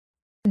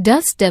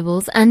Dust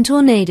devils and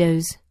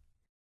tornadoes.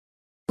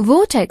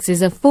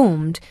 Vortexes are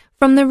formed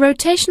from the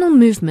rotational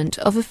movement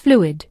of a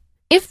fluid.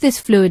 If this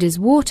fluid is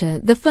water,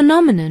 the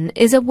phenomenon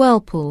is a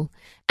whirlpool,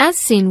 as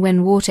seen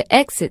when water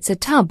exits a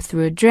tub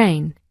through a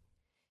drain.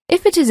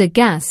 If it is a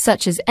gas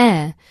such as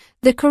air,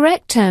 the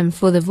correct term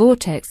for the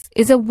vortex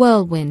is a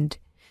whirlwind.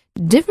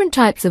 Different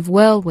types of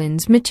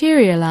whirlwinds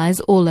materialize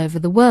all over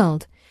the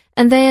world,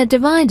 and they are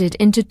divided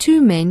into two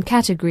main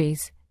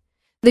categories.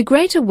 The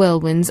greater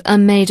whirlwinds are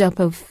made up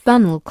of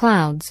funnel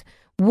clouds,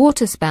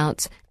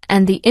 waterspouts,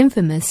 and the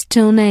infamous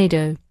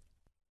tornado.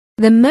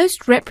 The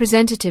most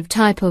representative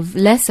type of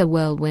lesser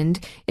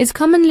whirlwind is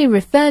commonly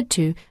referred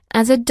to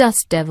as a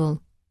dust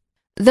devil.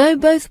 Though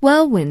both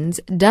whirlwinds,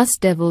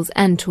 dust devils,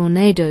 and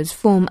tornadoes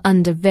form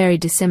under very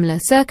dissimilar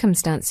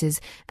circumstances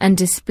and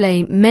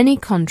display many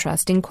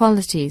contrasting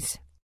qualities.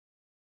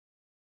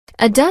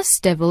 A dust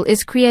devil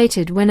is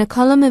created when a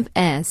column of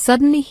air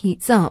suddenly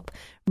heats up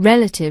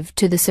relative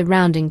to the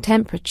surrounding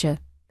temperature.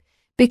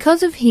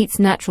 Because of heat's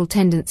natural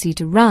tendency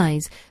to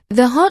rise,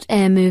 the hot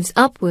air moves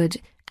upward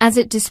as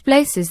it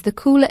displaces the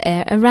cooler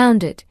air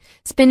around it,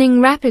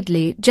 spinning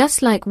rapidly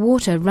just like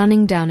water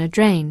running down a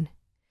drain.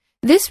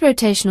 This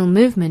rotational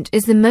movement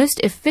is the most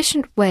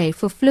efficient way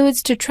for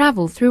fluids to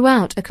travel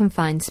throughout a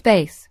confined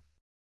space.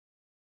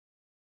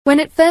 When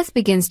it first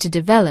begins to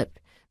develop,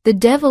 the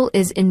devil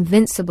is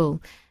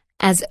invincible,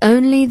 as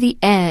only the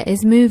air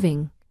is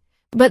moving.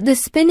 But the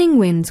spinning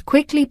winds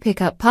quickly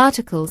pick up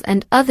particles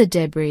and other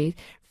debris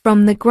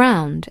from the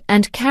ground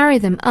and carry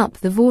them up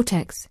the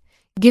vortex,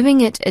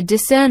 giving it a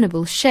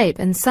discernible shape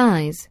and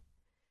size.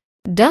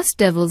 Dust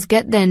devils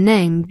get their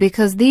name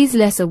because these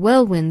lesser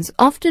whirlwinds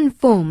often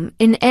form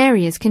in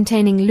areas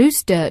containing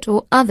loose dirt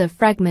or other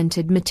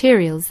fragmented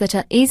materials that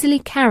are easily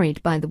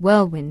carried by the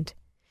whirlwind.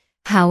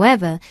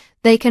 However,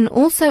 they can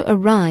also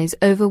arise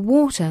over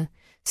water,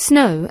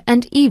 snow,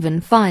 and even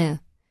fire.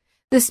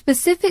 The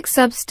specific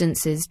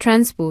substances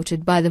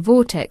transported by the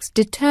vortex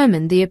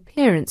determine the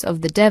appearance of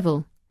the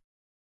devil.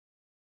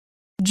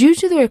 Due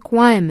to the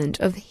requirement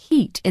of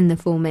heat in the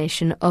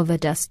formation of a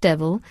dust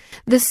devil,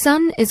 the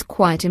sun is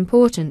quite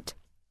important.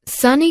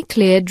 Sunny,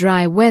 clear,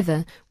 dry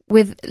weather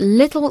with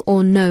little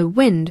or no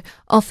wind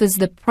offers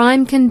the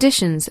prime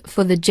conditions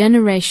for the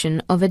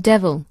generation of a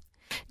devil.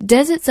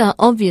 Deserts are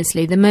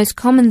obviously the most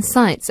common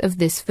sites of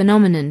this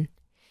phenomenon.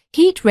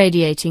 Heat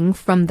radiating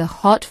from the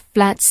hot,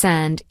 flat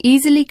sand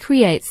easily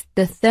creates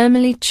the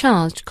thermally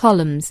charged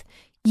columns,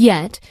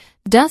 yet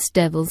dust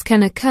devils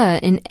can occur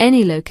in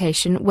any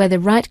location where the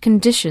right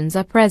conditions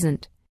are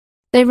present.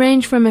 They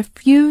range from a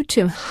few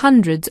to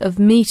hundreds of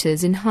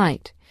meters in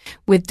height,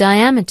 with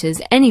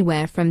diameters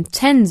anywhere from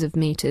tens of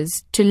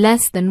meters to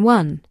less than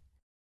 1.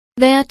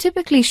 They are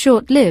typically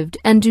short-lived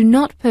and do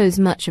not pose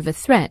much of a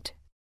threat.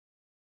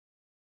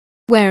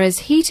 Whereas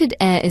heated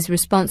air is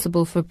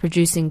responsible for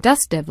producing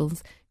dust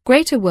devils,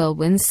 greater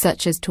whirlwinds,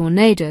 such as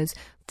tornadoes,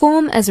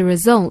 form as a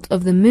result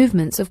of the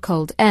movements of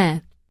cold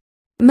air.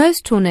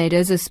 Most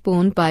tornadoes are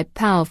spawned by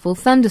powerful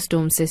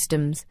thunderstorm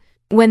systems.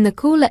 When the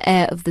cooler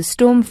air of the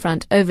storm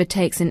front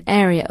overtakes an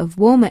area of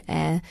warmer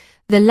air,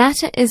 the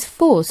latter is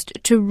forced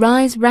to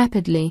rise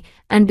rapidly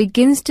and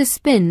begins to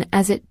spin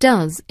as it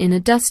does in a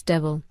dust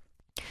devil.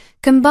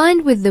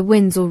 Combined with the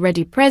winds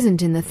already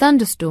present in the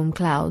thunderstorm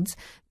clouds,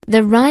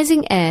 the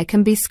rising air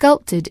can be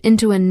sculpted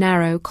into a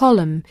narrow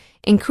column,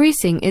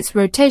 increasing its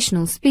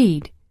rotational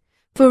speed.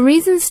 For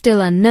reasons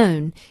still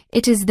unknown,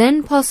 it is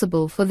then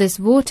possible for this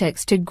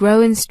vortex to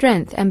grow in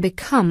strength and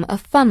become a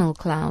funnel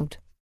cloud.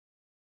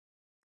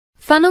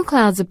 Funnel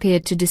clouds appear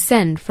to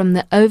descend from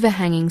the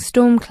overhanging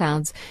storm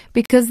clouds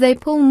because they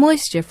pull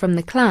moisture from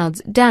the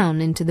clouds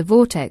down into the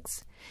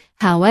vortex.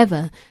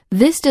 However,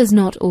 this does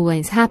not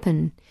always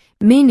happen,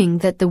 meaning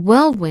that the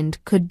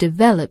whirlwind could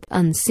develop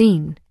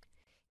unseen.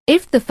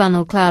 If the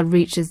funnel cloud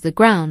reaches the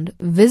ground,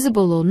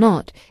 visible or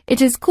not,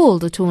 it is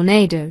called a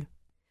tornado.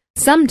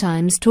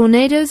 Sometimes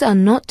tornadoes are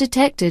not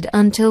detected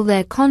until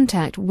their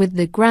contact with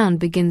the ground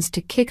begins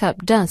to kick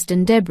up dust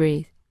and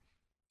debris.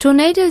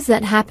 Tornadoes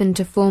that happen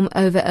to form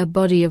over a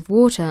body of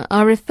water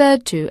are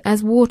referred to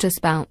as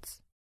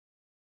waterspouts.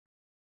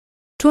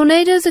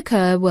 Tornadoes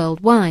occur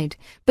worldwide,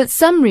 but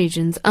some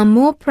regions are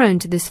more prone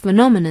to this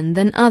phenomenon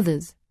than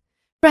others.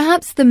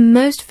 Perhaps the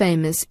most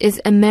famous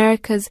is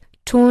America's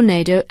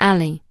Tornado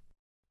Alley,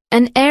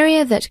 an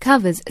area that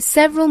covers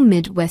several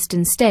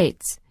Midwestern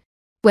states,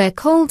 where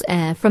cold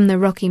air from the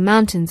Rocky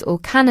Mountains or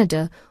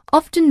Canada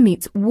often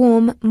meets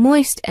warm,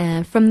 moist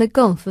air from the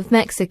Gulf of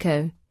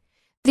Mexico.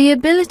 The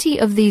ability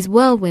of these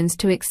whirlwinds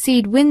to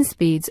exceed wind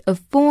speeds of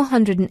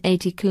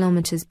 480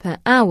 kilometers per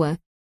hour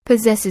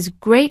possesses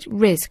great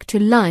risk to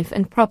life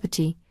and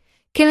property,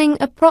 killing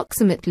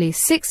approximately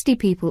 60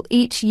 people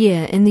each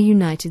year in the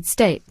United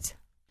States.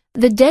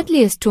 The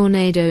deadliest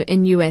tornado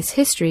in U.S.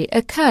 history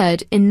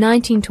occurred in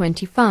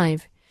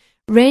 1925,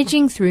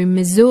 raging through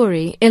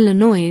Missouri,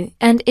 Illinois,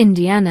 and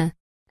Indiana,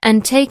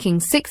 and taking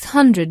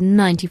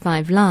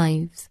 695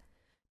 lives.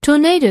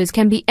 Tornadoes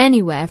can be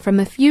anywhere from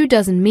a few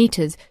dozen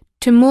meters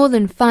to more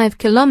than 5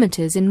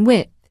 kilometers in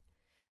width.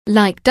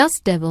 Like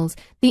dust devils,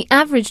 the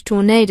average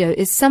tornado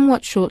is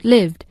somewhat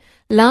short-lived,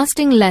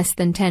 lasting less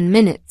than 10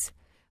 minutes,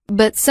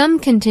 but some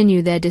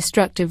continue their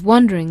destructive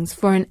wanderings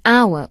for an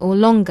hour or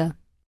longer.